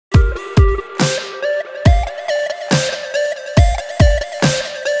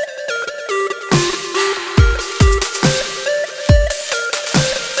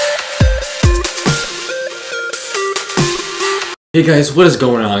Hey guys, what is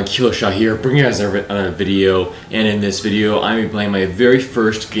going on? Killshot here, bringing you guys another video, and in this video I'm playing my very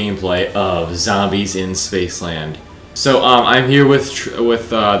first gameplay of Zombies in Spaceland. So I'm here with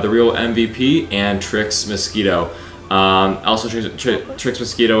the real MVP and Trix Mosquito. Also, Trix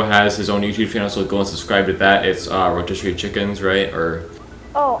Mosquito has his own YouTube channel, so go and subscribe to that. It's Rotisserie Chickens, right? Or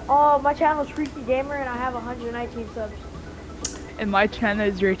my channel is Freaky Gamer, and I have 119 subs. And my channel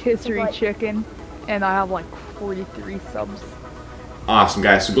is Rotisserie Chicken, and I have like 43 subs. Awesome,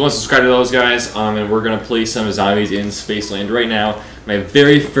 guys. So go and subscribe to those guys, and we're gonna play some Zombies in Spaceland right now. My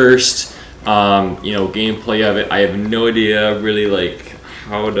very first, gameplay of it. I have no idea really like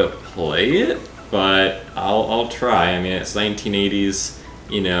how to play it, but I'll try. I mean, it's 1980s,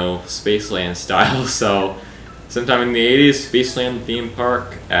 Spaceland style. So sometime in the 80s, Spaceland theme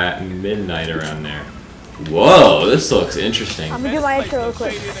park at midnight around there. Whoa, this looks interesting. I'm gonna do my intro real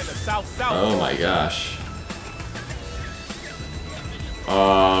quick. Oh my gosh.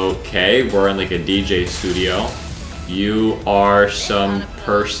 Okay, we're in like a DJ studio. You are some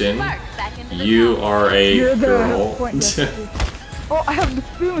person. You are a girl. Oh, I have the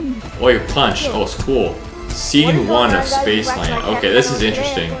spoon. Oh, you punch. Oh, it's cool. Scene 1 of Spaceland. Okay, this is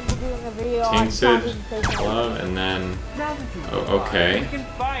interesting. Tainted Club, and then... Oh, okay.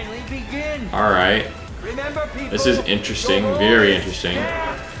 Alright. This is interesting. Very interesting.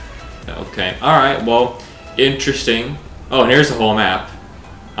 Okay. Alright, well, interesting. Oh, and here's the whole map.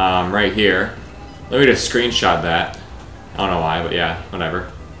 Right here. Let me just screenshot that. I don't know why, but yeah,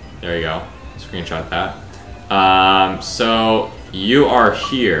 whatever. There you go. Screenshot that. So you are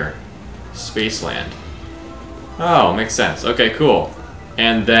here. Spaceland. Oh, makes sense. Okay, cool.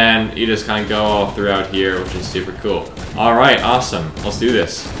 And then you just kind of go all throughout here, which is super cool. Alright, awesome. Let's do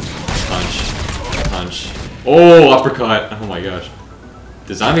this. Punch. Punch. Oh, uppercut. Oh my gosh.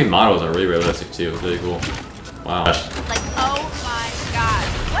 The zombie models are really realistic too. It's really cool. Wow. Like, oh my god,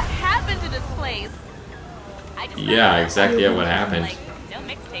 what happened to this place? Yeah, exactly what happened. Like, no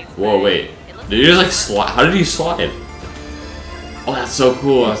mixtapes, whoa, wait. Did you just like slide? How did you slide? Oh, that's so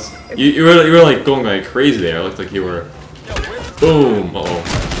cool. You were like going like crazy there. It looked like you were. Boom. Uh oh.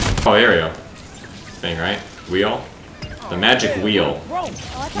 Oh, there we go. Thing, right? Wheel. The magic wheel.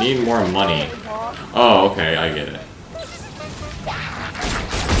 Need more money. Oh, okay. I get it.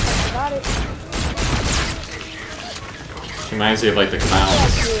 Got it. Reminds me of like the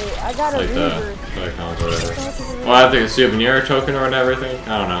clowns. I got like the clowns or whatever. Well, I have the souvenir token or everything.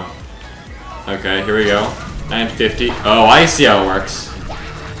 I don't know. Okay, here we go. 950. Oh, I see how it works.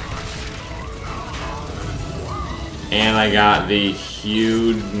 And I got the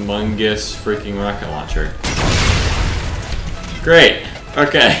humongous freaking rocket launcher. Great.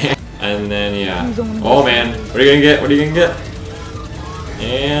 Okay. And then yeah. Oh man, what are you gonna get? What are you gonna get?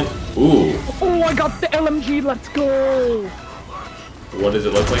 And ooh. Oh, I got the LMG. Let's go. What does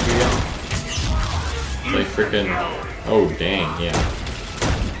it look like again? Like freaking. Oh dang, yeah.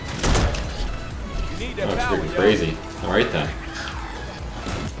 Oh, it's freaking crazy. Alright then.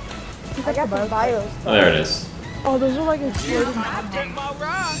 I got the bios. Oh, there it is. Oh, those are like exploding.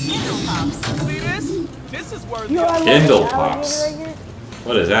 Kindle pops.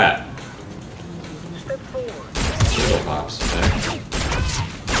 What is that? Kindle pops. Okay.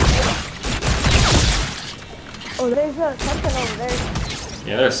 Oh, there's something over there.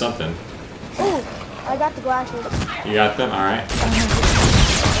 Yeah, there's something. Oh, I got the glasses. You got them? Alright.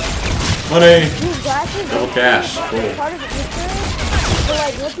 Money! These glasses, Double cash. Cool. part of the picture. So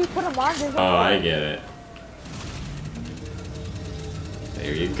like, once you put them on, there's Oh, I get it.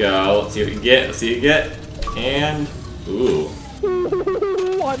 There you go. Let's see what you get. Let's see what you get. And ooh.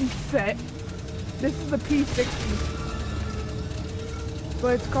 One set. This is the P60.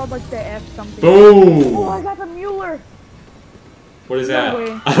 But it's called like the F something. Boom! Oh, I got the Mueller. What is that? No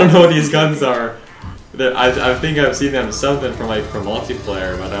way. I don't know what these guns are. I think I've seen them something from like from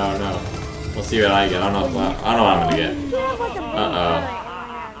multiplayer, but I don't know. We'll see what I get. I don't know what I'm gonna get.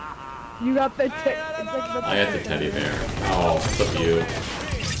 You got the I got the teddy bear. Oh, flip you.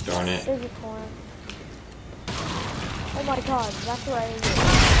 Darn it. There's a coin. Oh my god, that's what I need.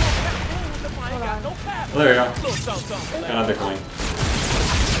 Hold on. Oh, there we go. Got another coin.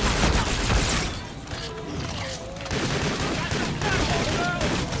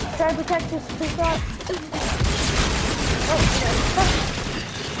 Try to protect this shot.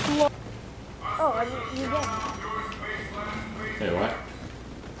 Oh, I mean, you get Hey, what?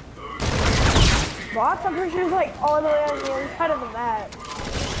 box. I'm pretty sure it's like all the way on the other side of the map.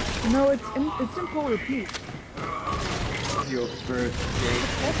 No, it's in polar repeat. Your birthday.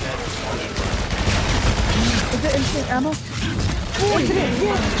 Is it instant ammo? Oh, it's in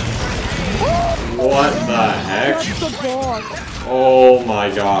it. What the heck? That's the boss. Oh my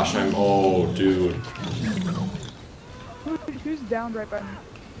gosh, oh dude. Who's down right by me?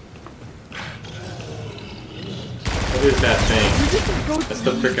 What is that thing? That's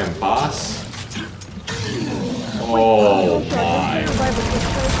the freaking boss? Oh my.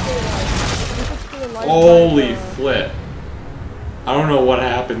 Holy flip. I don't know what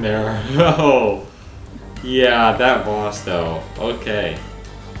happened there. Oh. Yeah, that boss though. Okay.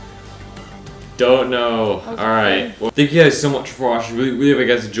 Don't know. Alright. Well, thank you guys so much for watching. Really hope you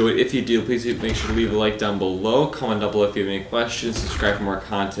guys enjoyed. If you do, please make sure to leave a like down below. Comment down below if you have any questions. Subscribe for more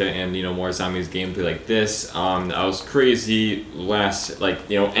content and, you know, more zombies gameplay like this. That was crazy last, like,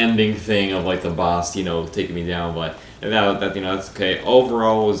 you know, ending thing of, like, the boss, you know, taking me down. But that you know, that's okay.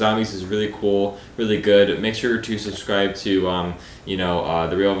 Overall, zombies is really cool, really good. Make sure to subscribe to, you know,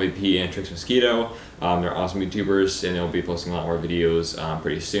 The Real MVP and Trix Mosquito. They're awesome YouTubers, and they'll be posting a lot more videos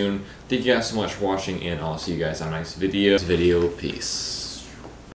pretty soon. Thank you guys so much for watching, and I'll see you guys on the next video. Peace.